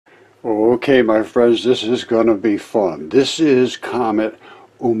Okay, my friends, this is going to be fun. This is Comet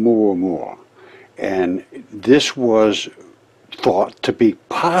Oumuamua, and this was thought to be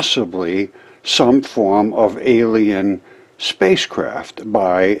possibly some form of alien spacecraft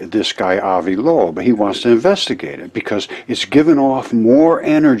by this guy Avi Loeb. He wants to investigate it because it's given off more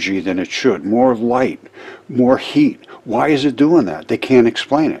energy than it should, more light, more heat. Why is it doing that? They can't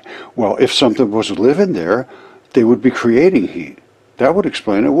explain it. Well, if something was living there, they would be creating heat. That would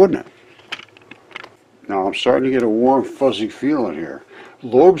explain it, wouldn't it? Now I'm starting to get a warm, fuzzy feeling here.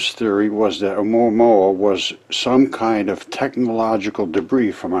 Loeb's theory was that Oumuamua was some kind of technological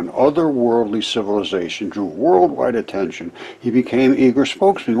debris from an otherworldly civilization, drew worldwide attention. He became eager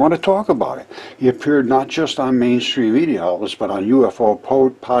spokesman. He wanted to talk about it. He appeared not just on mainstream media outlets, but on UFO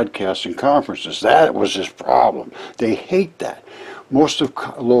podcasts and conferences. That was his problem. They hate that. Most of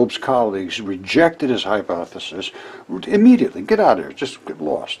Loeb's colleagues rejected his hypothesis immediately. Get out of here, just get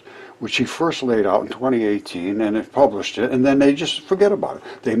lost, which he first laid out in 2018 and it published it, and then they just forget about it.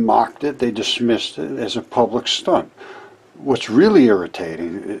 They mocked it, they dismissed it as a public stunt. What's really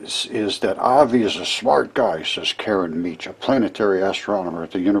irritating is that Avi is a smart guy, says Karen Meach, a planetary astronomer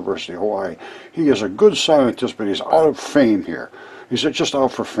at the University of Hawaii. He is a good scientist, but he's out of fame here. He's just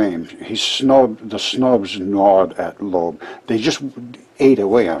out for fame. The snubs gnawed at Loeb. They just ate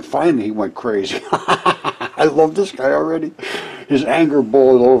away on him. Finally, he went crazy. I love this guy already. His anger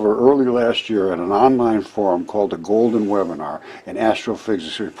boiled over early last year at an online forum called the Golden Webinar. An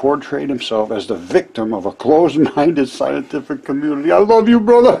astrophysicist portrayed himself as the victim of a closed-minded scientific community. I love you,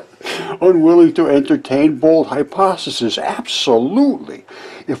 brother. Unwilling to entertain bold hypotheses. Absolutely.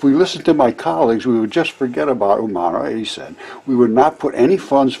 If we listened to my colleagues, we would just forget about Oumuamua, he said. We would not put any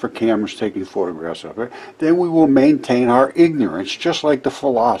funds for cameras taking photographs of it. Then we will maintain our ignorance, just like the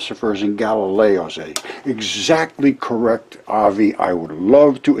philosophers in Galileo's age. Exactly correct, Avi. I would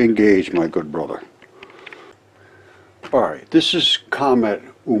love to engage, my good brother. All right, this is Comet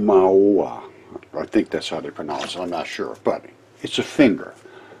Oumuamua. I think that's how they pronounce it. I'm not sure, but it's a finger.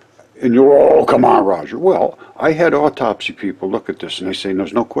 And you're all, oh, come on, Roger. Well, I had autopsy people look at this and they say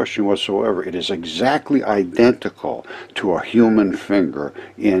there's no question whatsoever. It is exactly identical to a human finger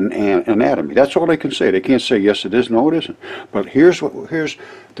in anatomy. That's all they can say. They can't say yes it is, no it isn't. But here's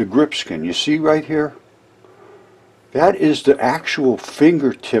the grip skin. You see right here? That is the actual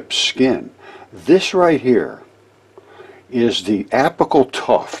fingertip skin. This right here is the apical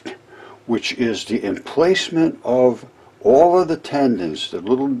tuft, which is the emplacement of all of the tendons, the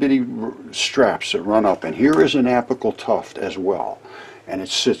little bitty straps that run up, and here is an apical tuft as well, and it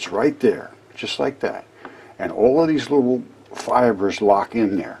sits right there, just like that, and all of these little fibers lock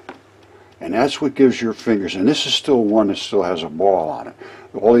in there, and that's what gives your fingers. And this is still one that still has a ball on it.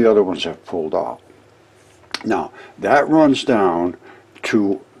 All the other ones have pulled out. Now that runs down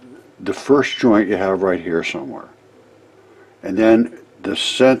to the first joint you have right here somewhere, and then the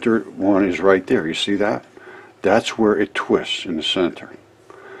center one is right there. You see that? That's where it twists in the center.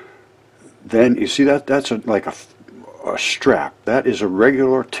 Then you see that? That's like a strap. That is a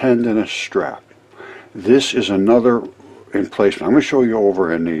regular tendinous strap. This is another emplacement. I'm going to show you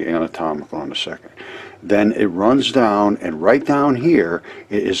over in the anatomical in a second. Then it runs down, and right down here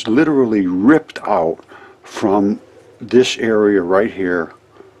it is literally ripped out from this area right here,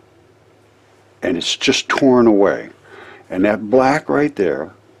 and it's just torn away. And that black right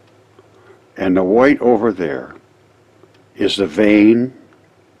there and the white over there is the vein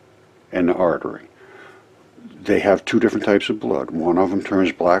and the artery. They have two different types of blood. One of them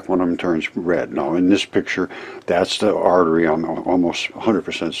turns black, one of them turns red. Now in this picture, that's the artery, I'm almost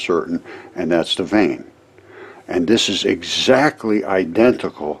 100% certain, and that's the vein. And this is exactly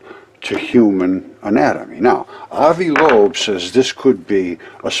identical to human anatomy. Now, Avi Loeb says this could be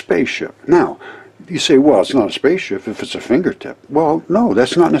a spaceship. Now, you say, well, it's not a spaceship if it's a fingertip. Well, no,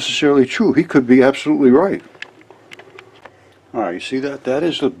 that's not necessarily true. He could be absolutely right. All right, you see that? That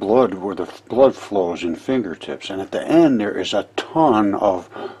is the blood, where the blood flows in fingertips. And at the end, there is a ton of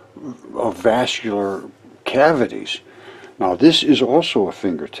vascular cavities. Now, this is also a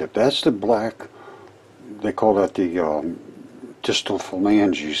fingertip. That's the black, they call that the distal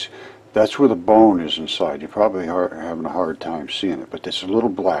phalanges. That's where the bone is inside. You probably are having a hard time seeing it, but it's a little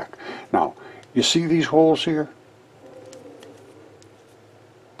black. Now, you see these holes here?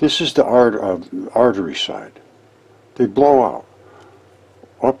 This is the artery side. They blow out.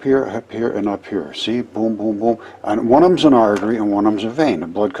 Up here, and up here. See? Boom, boom, boom. And one of them's an artery and one of them's a vein. The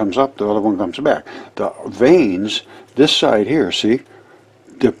blood comes up, the other one comes back. The veins, this side here, see?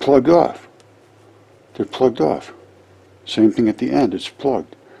 They're plugged off. They're plugged off. Same thing at the end, it's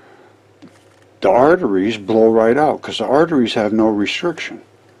plugged. The arteries blow right out because the arteries have no restriction.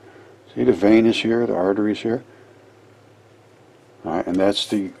 See, the vein is here, the artery is here. All right, and that's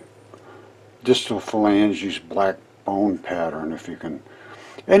the distal phalanges black bone pattern, if you can.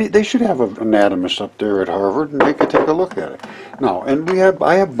 And they should have an anatomist up there at Harvard, and they could take a look at it. No, and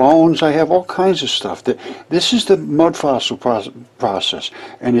I have bones, I have all kinds of stuff. This is the Mudfossil process,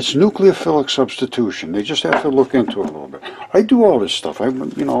 and it's nucleophilic substitution. They just have to look into it a little bit. I do all this stuff. I'm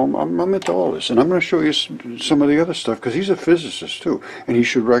into all this, and I'm going to show you some of the other stuff because he's a physicist too, and he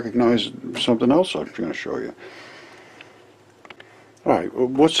should recognize something else I'm going to show you. All right, well,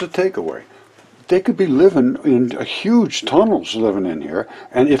 what's the takeaway? They could be living in huge tunnels living in here,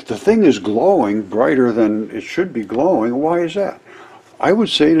 and if the thing is glowing brighter than it should be glowing, why is that? I would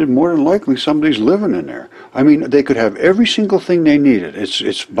say that more than likely somebody's living in there. I mean, they could have every single thing they needed.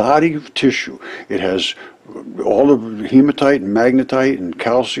 It's body tissue. It has all of hematite and magnetite and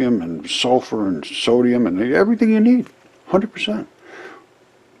calcium and sulfur and sodium and everything you need, 100%.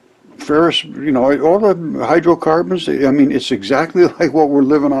 Ferrous, all the hydrocarbons, I mean, it's exactly like what we're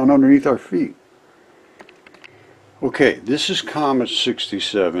living on underneath our feet. Okay, this is Comet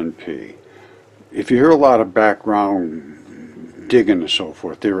 67P. If you hear a lot of background digging and so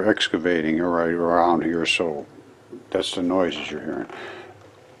forth, they were excavating right around here, so that's the noises you're hearing.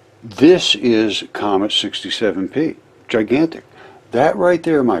 This is Comet 67P, gigantic. That right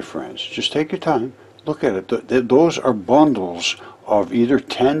there, my friends, just take your time, look at it. Those are bundles of either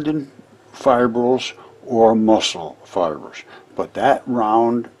tendon fibrils or muscle fibers, but that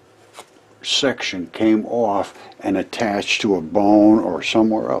round section came off and attached to a bone or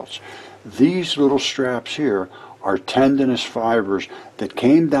somewhere else. These little straps here are tendinous fibers that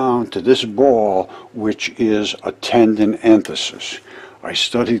came down to this ball, which is a tendon enthesis. I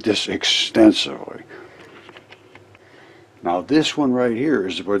studied this extensively. Now this one right here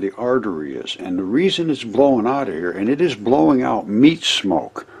is where the artery is, and the reason it's blowing out of here, and it is blowing out meat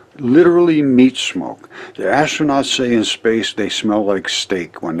smoke, literally meat smoke. The astronauts say in space they smell like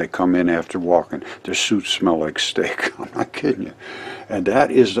steak when they come in after walking. Their suits smell like steak. I'm not kidding you. And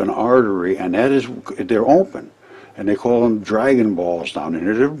that is an artery, and they're open. And they call them dragon balls down in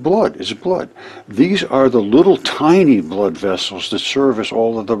there. They're blood. It's blood. These are the little tiny blood vessels that service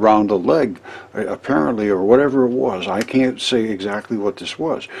all of around the leg, apparently, or whatever it was. I can't say exactly what this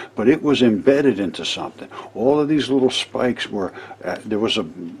was, but it was embedded into something. All of these little spikes were, there was a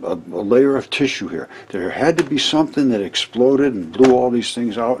layer of tissue here. There had to be something that exploded and blew all these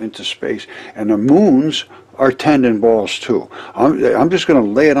things out into space. And the moons are tendon balls too. I'm just going to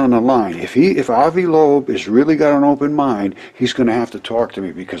lay it on the line. If Avi Loeb has really got an open mind, he's going to have to talk to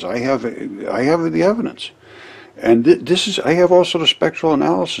me because I have the evidence. And I have also the spectral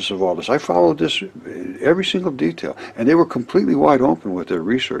analysis of all this. I followed this every single detail, and they were completely wide open with their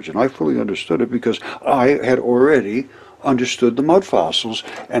research, and I fully understood it because I had already understood the mud fossils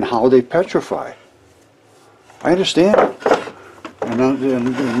and how they petrify. I understand it.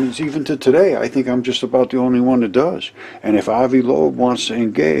 And even to today, I think I'm just about the only one that does. And if Avi Loeb wants to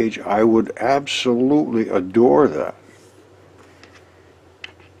engage, I would absolutely adore that.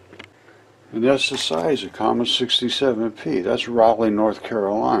 And that's the size of Comet 67P. That's Raleigh, North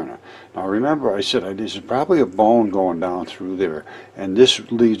Carolina. Now remember, I said there's probably a bone going down through there, and this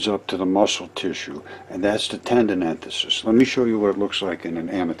leads up to the muscle tissue, and that's the tendon enthesis. Let me show you what it looks like in an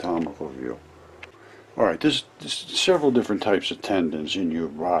anatomical view. All right, there's several different types of tendons in your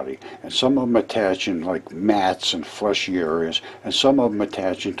body, and some of them attach in like mats and fleshy areas, and some of them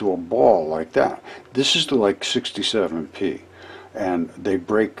attach into a ball like that. This is the like 67P, and they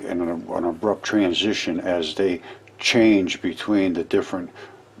break in an abrupt transition as they change between the different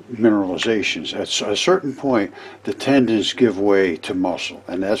mineralizations. At a certain point, the tendons give way to muscle,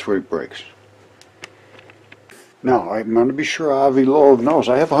 and that's where it breaks. Now, I'm going to be sure Avi Loeb knows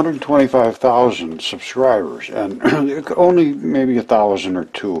I have 125,000 subscribers, and only maybe 1,000 or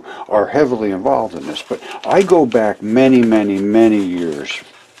 2 are heavily involved in this. But I go back many, many, many years.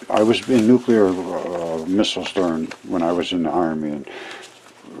 I was in nuclear missiles when I was in the Army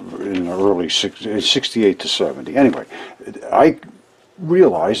in the early 68 to 70. Anyway, I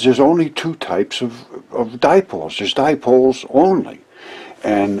realized there's only 2 types of dipoles. There's dipoles only.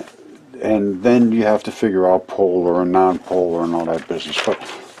 And then you have to figure out polar and non-polar and all that business. But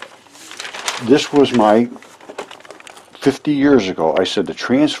this was 50 years ago, I said the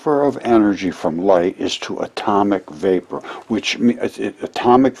transfer of energy from light is to atomic vapor, which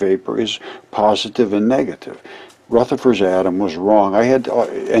atomic vapor is positive and negative. Rutherford's atom was wrong.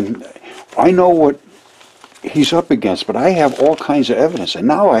 And I know what he's up against, but I have all kinds of evidence, and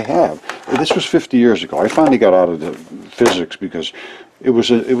now I have. This was 50 years ago. I finally got out of the physics because It was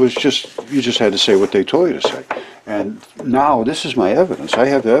just, you just had to say what they told you to say. And now this is my evidence. I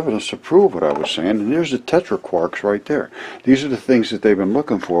have the evidence to prove what I was saying, and there's the tetraquarks right there. These are the things that they've been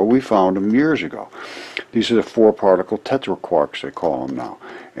looking for. We found them years ago. These are the 4-particle tetraquarks, they call them now.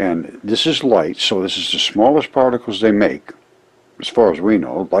 And this is light, so this is the smallest particles they make. As far as we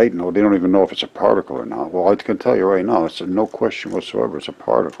know, light, no, they don't even know if it's a particle or not. Well, I can tell you right now, it's no question whatsoever, it's a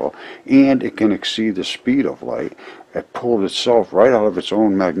particle. And it can exceed the speed of light. It pulled itself right out of its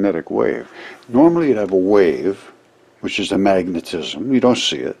own magnetic wave. Normally you'd have a wave, which is the magnetism. You don't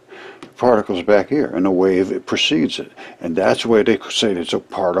see it. The particle's back here, and the wave, it precedes it. And that's why they say it's a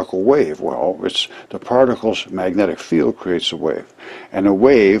particle wave. Well, it's the particle's magnetic field creates a wave. And a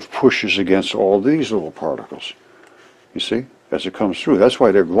wave pushes against all these little particles. You see? As it comes through. That's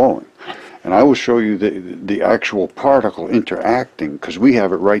why they're glowing. And I will show you the actual particle interacting, because we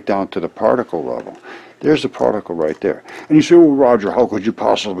have it right down to the particle level. There's the particle right there. And you say, well, Roger, how could you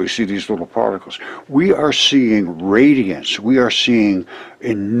possibly see these little particles? We are seeing radiance. We are seeing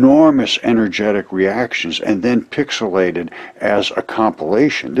enormous energetic reactions and then pixelated as a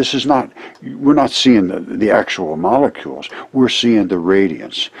compilation. This is not, we're not seeing the actual molecules. We're seeing the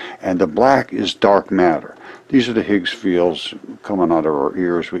radiance. And the black is dark matter. These are the Higgs fields coming out of our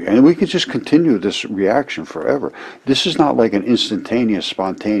ears. And we can just continue this reaction forever. This is not like an instantaneous,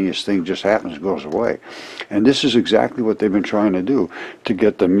 spontaneous thing just happens and goes away. And this is exactly what they've been trying to do, to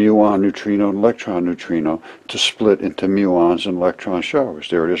get the muon neutrino and electron neutrino to split into muons and electron showers.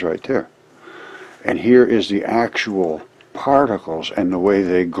 There it is right there. And here is the actual particles and the way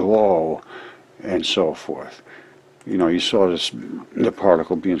they glow and so forth. You know, you saw the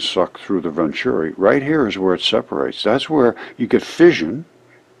particle being sucked through the venturi. Right here is where it separates. That's where you get fission.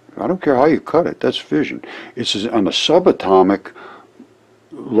 I don't care how you cut it, that's fission. It's on the subatomic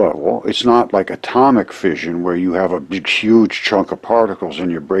level. It's not like atomic fission where you have a big, huge chunk of particles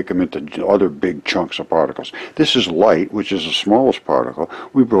and you break them into other big chunks of particles. This is light, which is the smallest particle.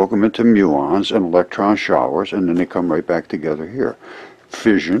 We broke them into muons and electron showers, and then they come right back together here.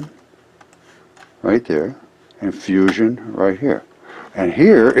 Fission, right there. And fusion right here. And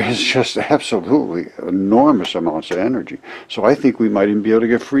here is just absolutely enormous amounts of energy. So I think we might even be able to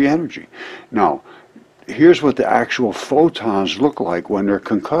get free energy. Now, here's what the actual photons look like when they're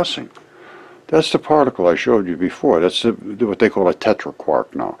concussing. That's the particle I showed you before. That's what they call a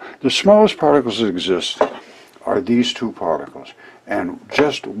tetraquark now. The smallest particles that exist are these two particles. And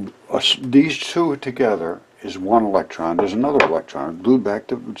just these two together is one electron. There's another electron glued back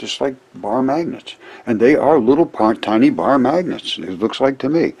to, just like bar magnets. And they are little tiny bar magnets, it looks like to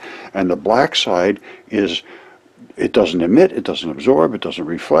me. And the black side is, it doesn't emit, it doesn't absorb, it doesn't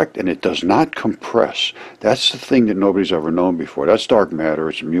reflect, and it does not compress. That's the thing that nobody's ever known before. That's dark matter,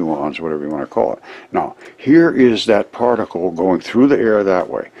 it's muons, whatever you want to call it. Now, here is that particle going through the air that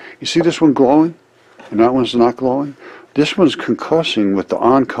way. You see this one glowing? And that one's not glowing? This one's concussing with the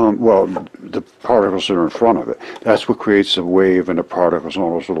the particles that are in front of it. That's what creates the wave and the particles and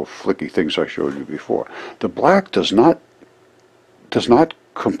all those little flicky things I showed you before. The black does not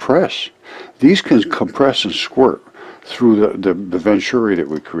compress. These can compress and squirt through the venturi that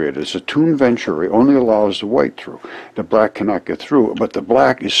we created. It's a tuned venturi, only allows the white through. The black cannot get through, but the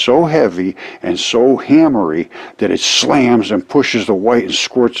black is so heavy and so hammery that it slams and pushes the white and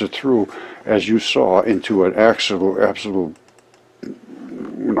squirts it through, as you saw, into an absolute, you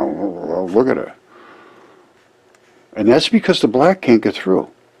know, look at it. And that's because the black can't get through.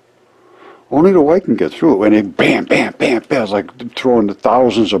 Only the white can get through, and it bam, bam, bam, bam. It's like throwing the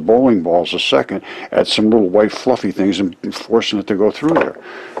thousands of bowling balls a second at some little white fluffy things and forcing it to go through there.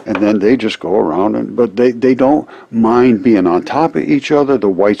 And then they just go around, but they don't mind being on top of each other. The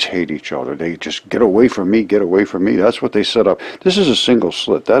whites hate each other. They just get away from me, get away from me. That's what they set up. This is a single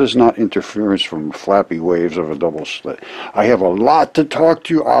slit. That is not interference from flappy waves of a double slit. I have a lot to talk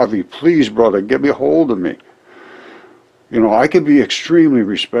to you, Avi. Please, brother, get me a hold of me. You know, I can be extremely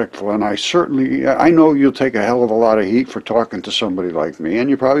respectful, and I know you'll take a hell of a lot of heat for talking to somebody like me, and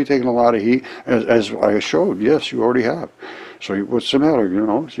you're probably taking a lot of heat, as I showed. Yes, you already have. So what's the matter, you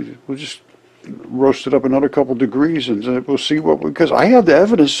know? We'll just roast it up another couple degrees, and we'll see because I have the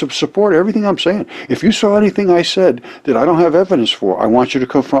evidence to support everything I'm saying. If you saw anything I said that I don't have evidence for, I want you to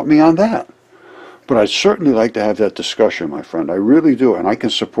confront me on that. But I'd certainly like to have that discussion, my friend. I really do, and I can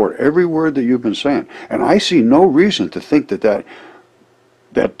support every word that you've been saying. And I see no reason to think that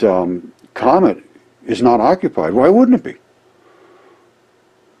comet is not occupied. Why wouldn't it be?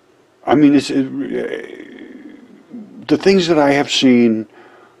 I mean, the things that I have seen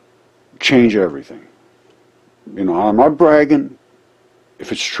change everything. You know, I'm not bragging.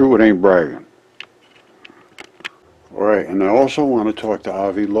 If it's true, it ain't bragging. Right, and I also want to talk to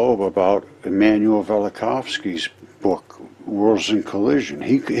Avi Loeb about Immanuel Velikovsky's book, Worlds in Collision.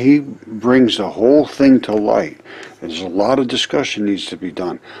 He brings the whole thing to light. There's a lot of discussion needs to be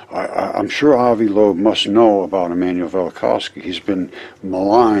done. I'm sure Avi Loeb must know about Immanuel Velikovsky. He's been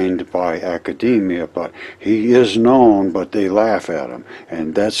maligned by academia, but he is known, but they laugh at him,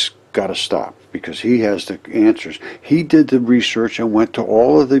 and that's got to stop, because he has the answers. He did the research and went to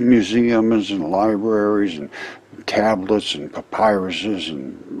all of the museums and libraries and tablets and papyruses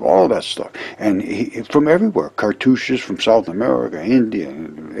and all that stuff, and from everywhere, cartouches from South America, India,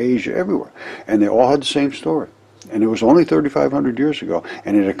 Asia, everywhere, and they all had the same story. And it was only 3,500 years ago,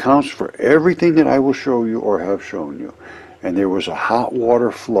 and it accounts for everything that I will show you or have shown you. And there was a hot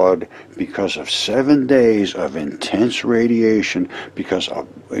water flood because of 7 days of intense radiation, because an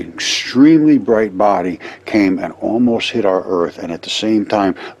extremely bright body came and almost hit our Earth, and at the same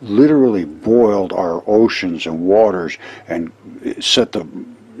time literally boiled our oceans and waters and set the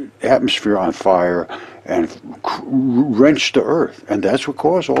atmosphere on fire and wrenched the Earth. And that's what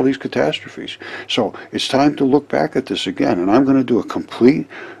caused all these catastrophes. So it's time to look back at this again, and I'm going to do a complete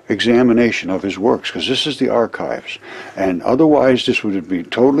examination of his works, because this is the archives, and otherwise this would be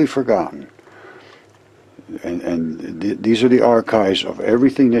totally forgotten. And these are the archives of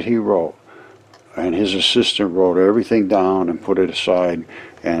everything that he wrote, and his assistant wrote everything down and put it aside,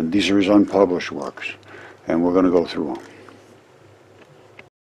 and these are his unpublished works, and we're going to go through them.